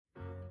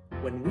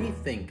When we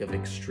think of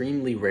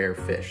extremely rare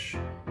fish,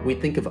 we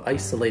think of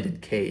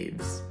isolated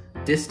caves,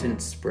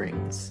 distant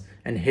springs,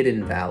 and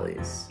hidden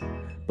valleys.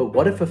 But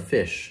what if a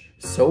fish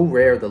so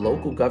rare the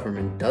local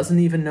government doesn't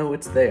even know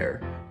it's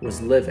there was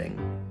living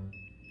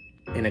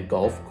in a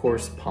golf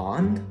course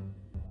pond?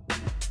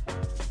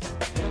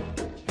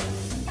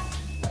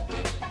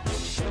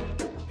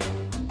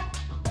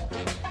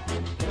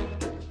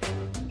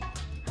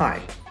 Hi,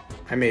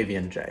 I'm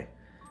AVNJ.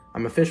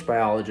 I'm a fish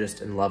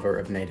biologist and lover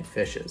of native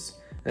fishes.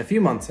 And a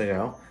few months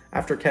ago,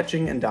 after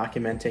catching and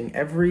documenting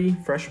every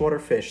freshwater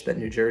fish that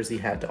New Jersey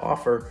had to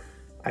offer,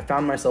 I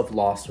found myself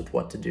lost with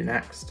what to do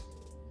next.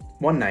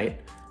 One night,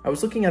 I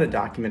was looking at a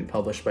document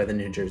published by the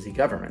New Jersey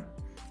government.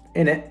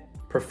 In it,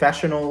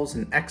 professionals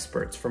and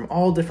experts from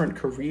all different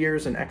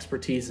careers and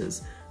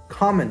expertises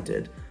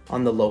commented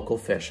on the local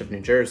fish of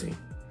New Jersey.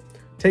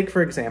 Take,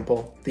 for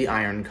example, the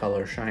iron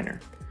color shiner,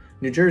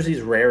 New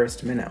Jersey's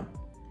rarest minnow.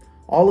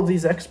 All of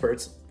these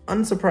experts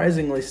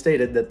unsurprisingly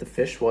stated that the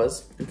fish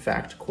was, in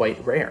fact,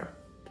 quite rare.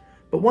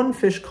 But one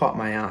fish caught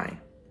my eye: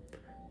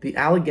 the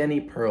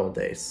Allegheny pearl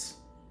dace.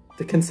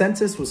 The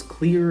consensus was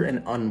clear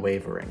and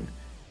unwavering.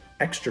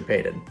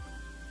 Extirpated.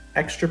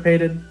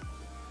 Extirpated.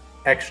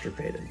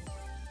 Extirpated.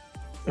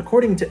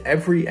 According to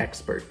every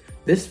expert,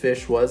 this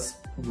fish was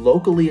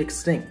locally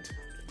extinct.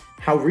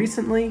 How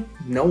recently?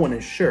 No one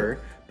is sure,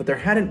 but there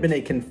hadn't been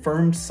a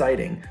confirmed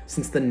sighting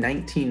since the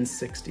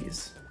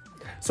 1960s.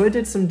 So I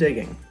did some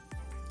digging.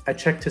 I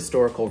checked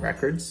historical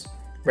records,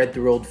 read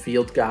through old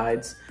field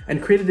guides,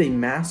 and created a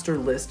master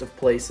list of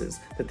places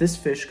that this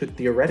fish could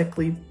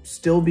theoretically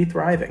still be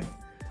thriving.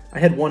 I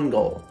had one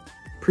goal: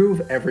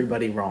 prove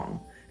everybody wrong,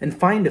 and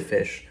find a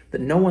fish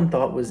that no one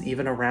thought was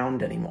even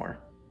around anymore.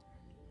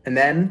 And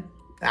then,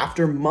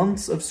 after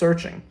months of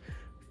searching,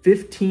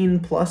 15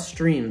 plus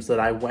streams that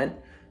I went,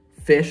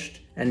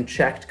 fished, and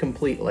checked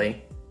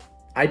completely,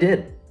 I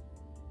did.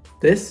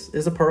 This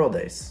is a pearl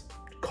dace,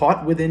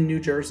 caught within New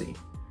Jersey.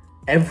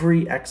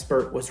 Every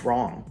expert was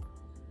wrong.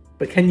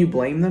 But can you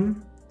blame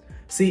them?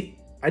 See,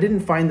 I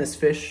didn't find this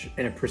fish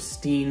in a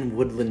pristine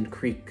woodland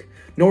creek,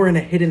 nor in a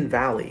hidden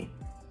valley,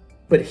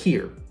 but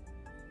here,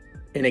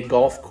 in a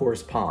golf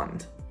course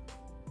pond.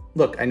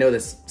 Look, I know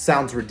this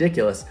sounds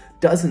ridiculous.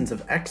 Dozens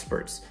of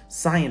experts,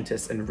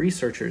 scientists, and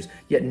researchers,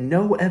 yet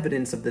no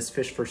evidence of this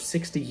fish for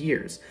 60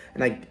 years.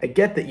 And I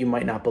get that you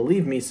might not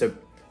believe me, so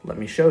let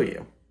me show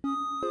you.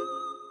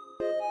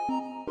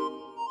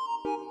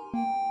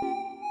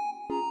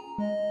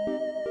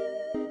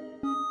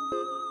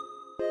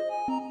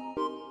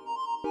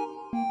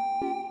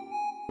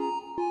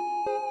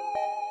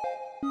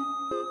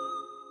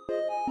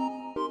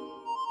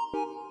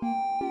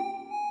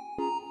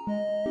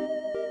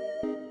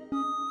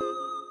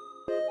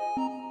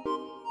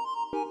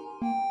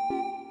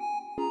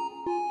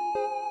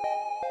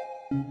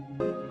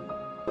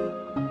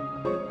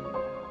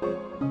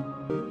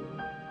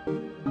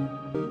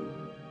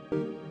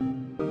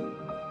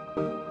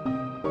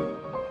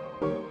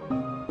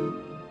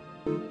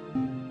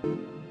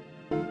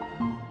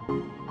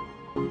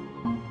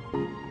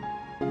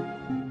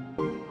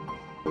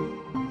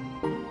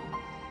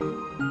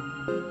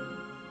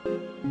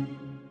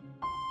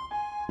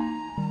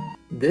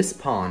 This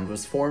pond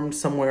was formed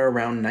somewhere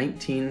around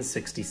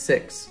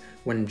 1966,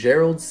 when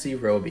Gerald C.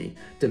 Roby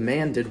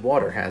demanded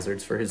water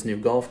hazards for his new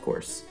golf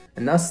course,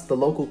 and thus the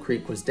local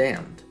creek was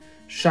dammed.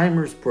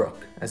 Shimer's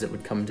Brook, as it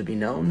would come to be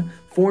known,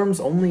 forms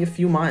only a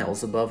few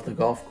miles above the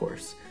golf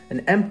course,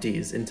 and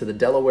empties into the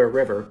Delaware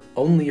River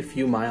only a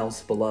few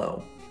miles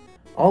below.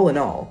 All in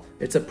all,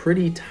 it's a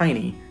pretty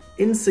tiny,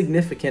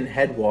 insignificant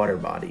headwater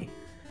body,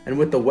 and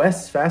with the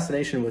West's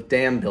fascination with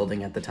dam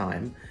building at the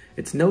time,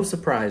 it's no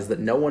surprise that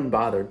no one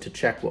bothered to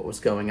check what was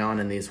going on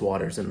in these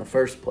waters in the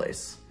first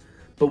place.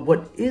 But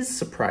what is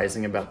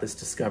surprising about this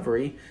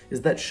discovery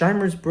is that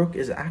Shimer's Brook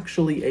is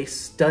actually a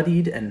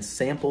studied and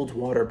sampled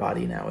water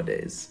body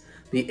nowadays.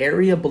 The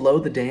area below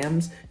the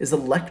dams is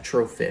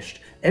electrofished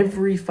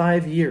every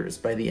 5 years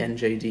by the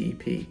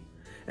NJDEP.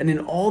 And in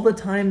all the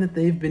time that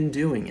they've been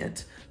doing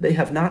it, they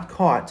have not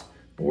caught,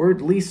 or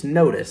at least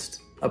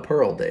noticed, a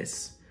pearl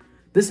dace.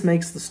 This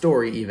makes the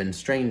story even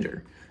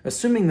stranger.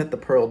 Assuming that the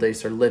pearl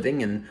dace are living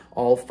in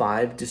all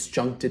 5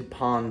 disjuncted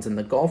ponds in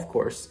the golf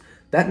course,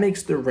 that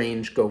makes their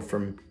range go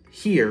from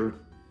here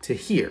to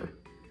here.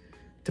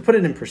 To put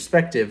it in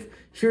perspective,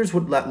 here's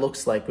what that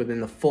looks like within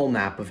the full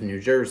map of New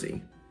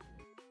Jersey.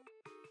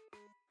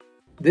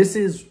 This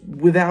is,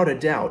 without a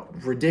doubt,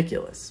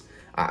 ridiculous.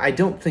 I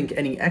don't think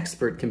any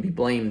expert can be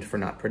blamed for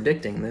not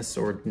predicting this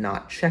or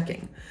not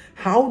checking.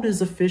 How does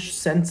a fish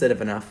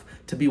sensitive enough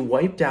to be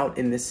wiped out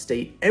in this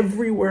state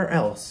everywhere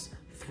else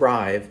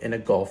thrive in a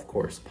golf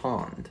course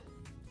pond?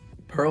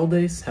 Pearl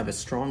dace have a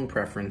strong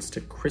preference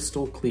to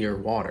crystal clear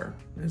water,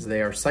 as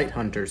they are sight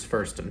hunters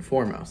first and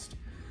foremost.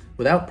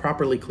 Without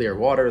properly clear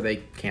water, they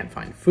can't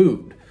find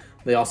food.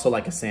 They also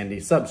like a sandy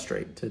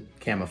substrate to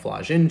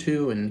camouflage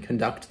into and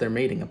conduct their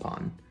mating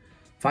upon.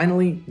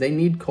 Finally, they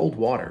need cold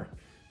water,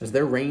 as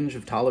their range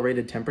of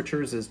tolerated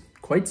temperatures is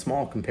quite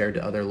small compared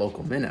to other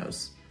local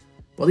minnows.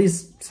 While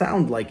these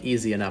sound like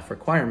easy enough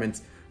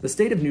requirements, the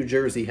state of New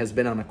Jersey has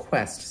been on a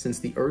quest since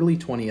the early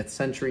 20th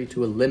century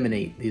to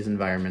eliminate these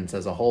environments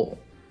as a whole.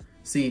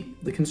 See,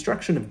 the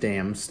construction of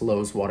dams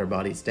slows water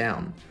bodies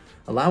down,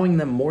 allowing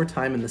them more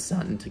time in the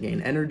sun to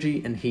gain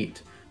energy and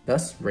heat,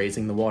 thus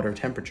raising the water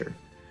temperature.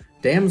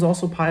 Dams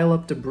also pile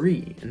up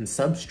debris and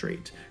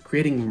substrate,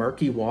 creating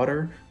murky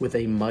water with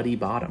a muddy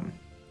bottom.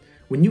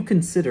 When you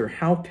consider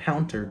how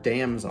counter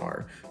dams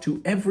are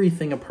to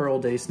everything a pearl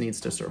dace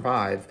needs to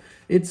survive,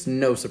 it's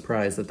no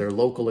surprise that their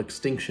local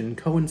extinction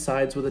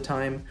coincides with a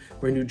time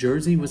where New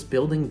Jersey was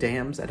building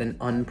dams at an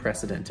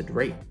unprecedented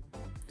rate.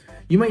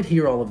 You might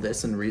hear all of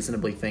this and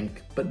reasonably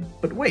think,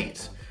 but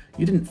wait,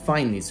 you didn't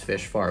find these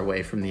fish far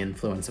away from the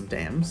influence of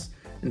dams.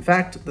 In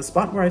fact, the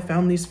spot where I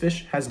found these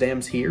fish has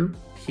dams here,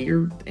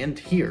 here, and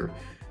here.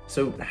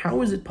 So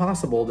how is it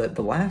possible that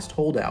the last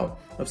holdout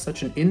of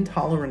such an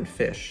intolerant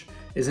fish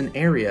is an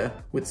area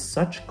with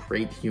such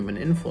great human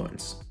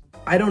influence?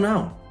 I don't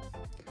know.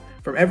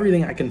 From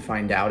everything I can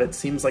find out, it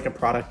seems like a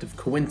product of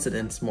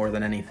coincidence more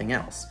than anything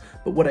else.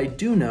 But what I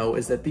do know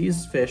is that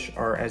these fish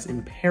are as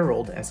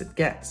imperiled as it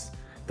gets.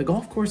 The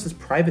golf course is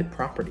private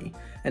property,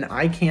 and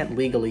I can't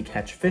legally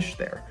catch fish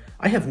there.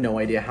 I have no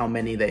idea how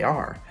many they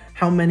are,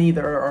 how many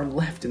there are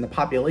left in the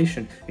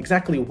population,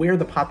 exactly where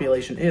the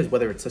population is,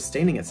 whether it's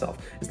sustaining itself.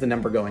 Is the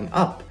number going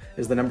up?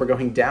 Is the number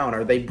going down?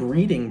 Are they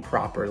breeding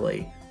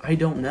properly? I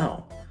don't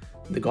know.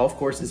 The golf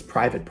course is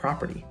private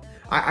property.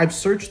 I've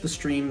searched the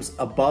streams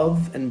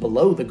above and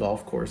below the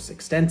golf course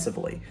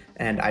extensively,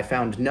 and I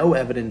found no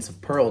evidence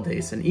of pearl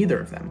dace in either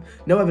of them.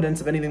 No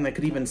evidence of anything that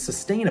could even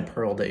sustain a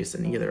pearl dace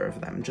in either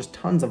of them, just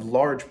tons of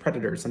large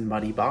predators and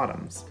muddy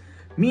bottoms.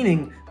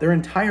 Meaning their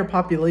entire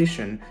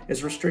population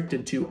is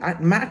restricted to,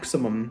 at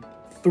maximum,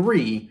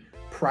 3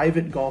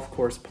 private golf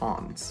course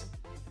ponds.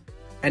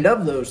 And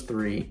of those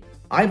 3,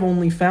 I've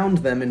only found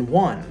them in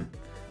 1.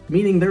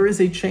 Meaning there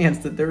is a chance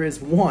that there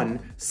is one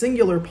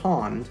singular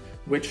pond,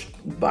 which,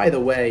 by the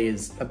way,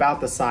 is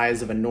about the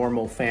size of a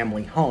normal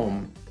family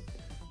home,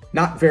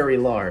 not very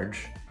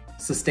large,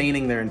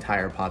 sustaining their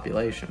entire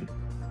population.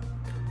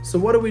 So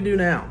what do we do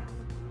now?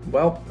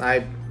 Well,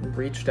 I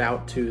reached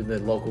out to the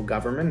local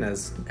government,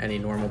 as any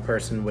normal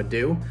person would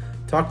do,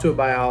 talked to a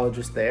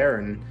biologist there,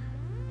 and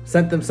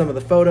sent them some of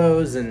the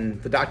photos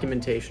and the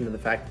documentation of the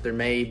fact that there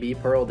may be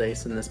pearl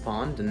dace in this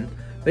pond, and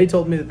they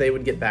told me that they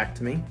would get back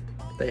to me.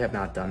 They have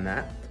not done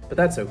that, but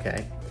that's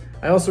okay.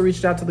 I also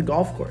reached out to the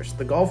golf course.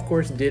 The golf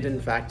course did in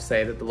fact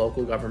say that the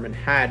local government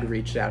had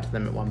reached out to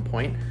them at one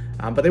point,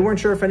 but they weren't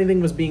sure if anything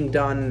was being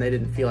done, and they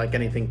didn't feel like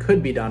anything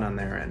could be done on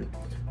their end.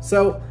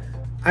 So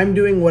I'm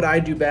doing what I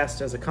do best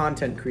as a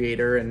content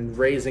creator and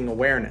raising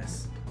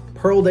awareness.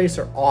 Pearl dace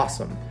are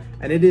awesome,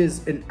 and it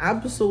is an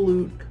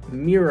absolute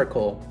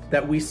miracle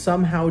that we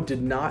somehow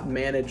did not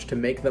manage to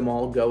make them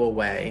all go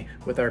away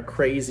with our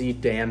crazy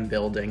dam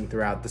building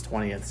throughout the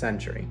 20th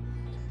century.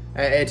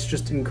 It's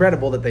just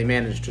incredible that they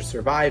managed to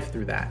survive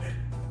through that.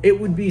 It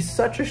would be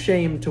such a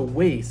shame to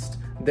waste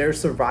their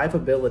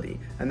survivability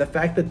and the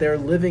fact that they're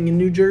living in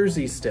New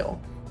Jersey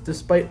still,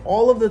 despite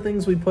all of the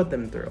things we put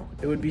them through.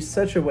 It would be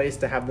such a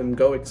waste to have them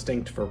go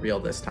extinct for real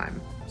this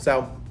time.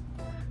 So,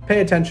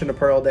 pay attention to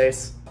pearl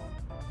dace,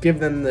 give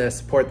them the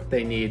support that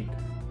they need,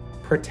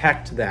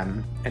 protect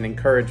them, and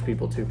encourage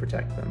people to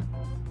protect them.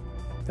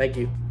 Thank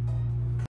you.